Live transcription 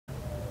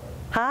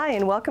Hi,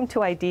 and welcome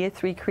to Idea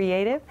 3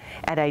 Creative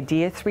at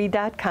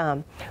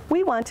idea3.com.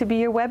 We want to be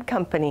your web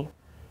company.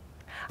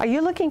 Are you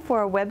looking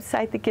for a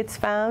website that gets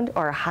found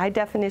or a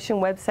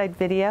high-definition website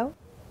video?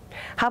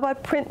 How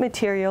about print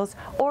materials?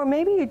 Or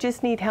maybe you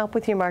just need help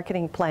with your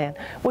marketing plan.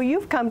 Well,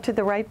 you've come to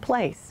the right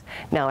place.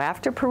 Now,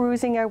 after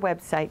perusing our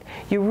website,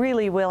 you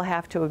really will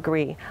have to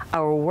agree.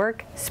 Our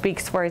work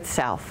speaks for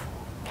itself.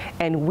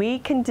 And we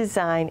can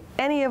design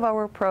any of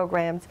our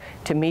programs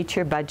to meet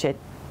your budget.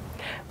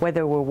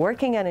 Whether we're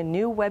working on a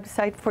new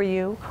website for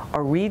you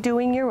or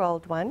redoing your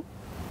old one,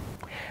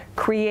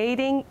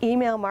 creating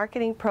email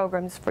marketing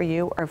programs for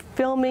you or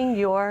filming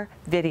your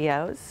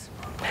videos,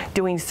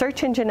 doing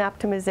search engine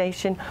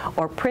optimization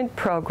or print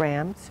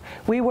programs,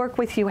 we work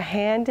with you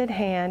hand in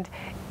hand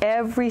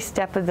every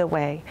step of the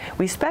way.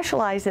 We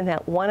specialize in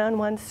that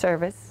one-on-one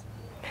service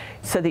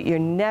so that you're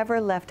never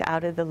left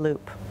out of the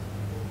loop.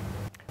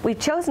 We've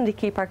chosen to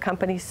keep our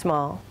company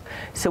small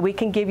so we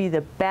can give you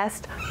the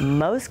best,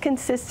 most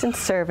consistent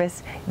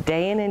service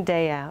day in and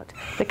day out,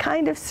 the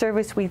kind of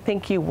service we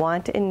think you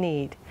want and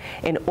need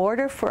in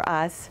order for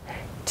us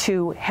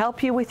to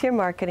help you with your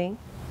marketing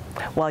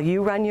while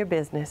you run your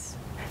business.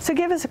 So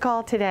give us a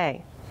call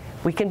today.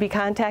 We can be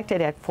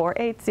contacted at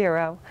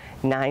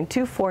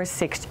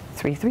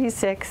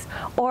 480-924-6336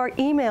 or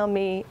email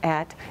me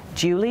at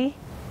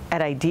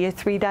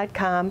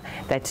julie@idea3.com.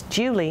 That's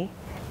julie@idea3.com.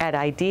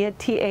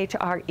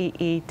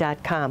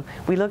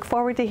 We look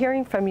forward to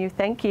hearing from you.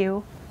 Thank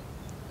you.